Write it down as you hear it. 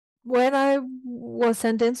When I was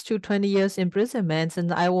sentenced to 20 years imprisonment,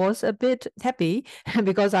 and I was a bit happy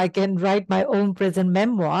because I can write my own prison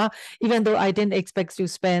memoir, even though I didn't expect to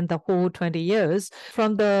spend the whole 20 years.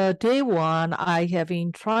 From the day one, I have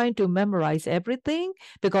been trying to memorize everything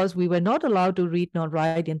because we were not allowed to read nor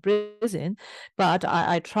write in prison. But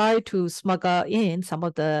I tried to smuggle in some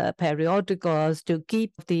of the periodicals to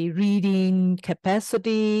keep the reading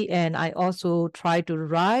capacity. And I also try to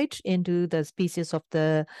write into the pieces of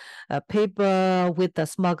the paper with the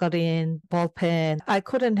smuggled in ball pen. I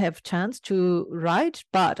couldn't have chance to write,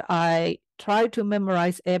 but I tried to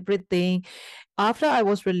memorize everything. After I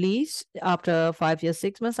was released, after 5 years,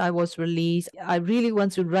 6 months, I was released. I really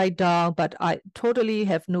want to write down, but I totally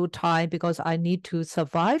have no time because I need to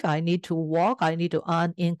survive. I need to work. I need to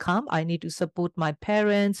earn income. I need to support my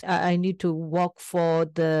parents. I need to work for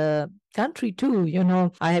the country too.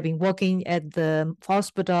 I have been working at the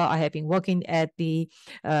hospital. I have been working at the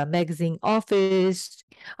magazine office.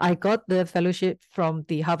 I got the fellowship from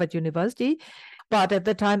the Harvard University. But at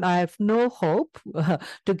the time, I have no hope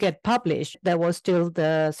to get published. There was still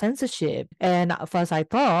the censorship. And at first, I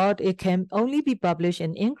thought it can only be published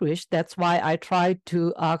in English. That's why I tried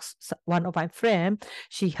to ask one of my friends.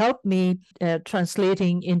 She helped me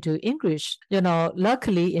translating into English.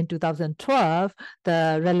 Luckily in 2012,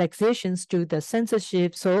 the relaxations to the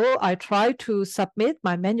censorship. So I tried to submit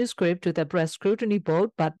my manuscript to the press scrutiny board,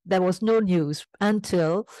 but there was no news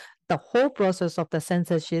until the whole process of the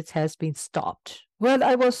censorship has been stopped. Well,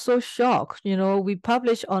 I was so shocked. We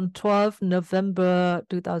published on 12 November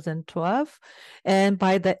 2012, and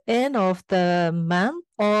by the end of the month,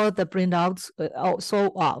 all the printouts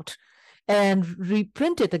sold out and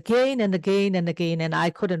reprinted again and again and again. And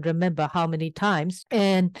I couldn't remember how many times.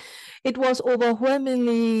 And it was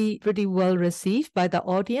overwhelmingly pretty well received by the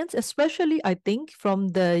audience, especially, I think, from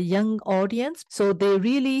the young audience. So they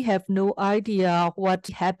really have no idea what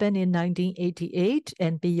happened in 1988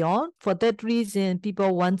 and beyond. For that reason,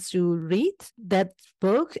 people want to read that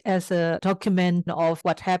book as a document of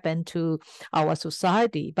what happened to our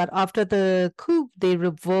society. But after the coup, they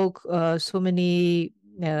revoked so many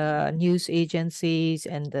news agencies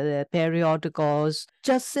and the periodicals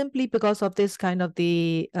just simply because of this kind of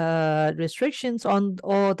the restrictions on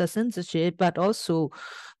all the censorship, but also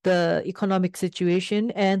the economic situation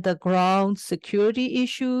and the ground security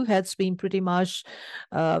issue has been pretty much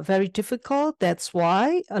very difficult. That's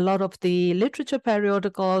why a lot of the literature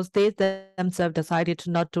periodicals, they themselves decided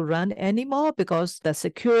not to run anymore because the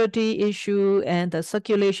security issue and the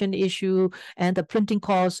circulation issue and the printing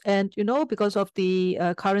costs, and because of the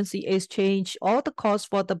currency exchange, all the costs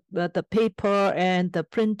for the paper and the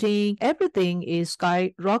printing, everything is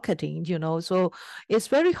skyrocketing. So it's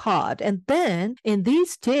very hard. And then in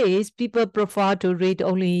these days, people prefer to read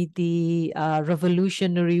only the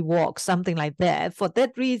revolutionary works, something like that. For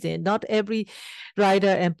that reason, not every writer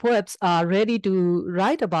and poets are ready to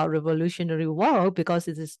write about revolutionary work because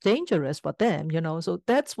it is dangerous for them. So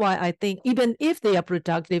that's why I think even if they are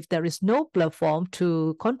productive, there is no platform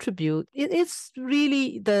to contribute. It is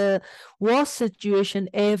really the worst situation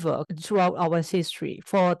ever throughout our history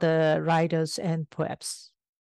for the writers and poets.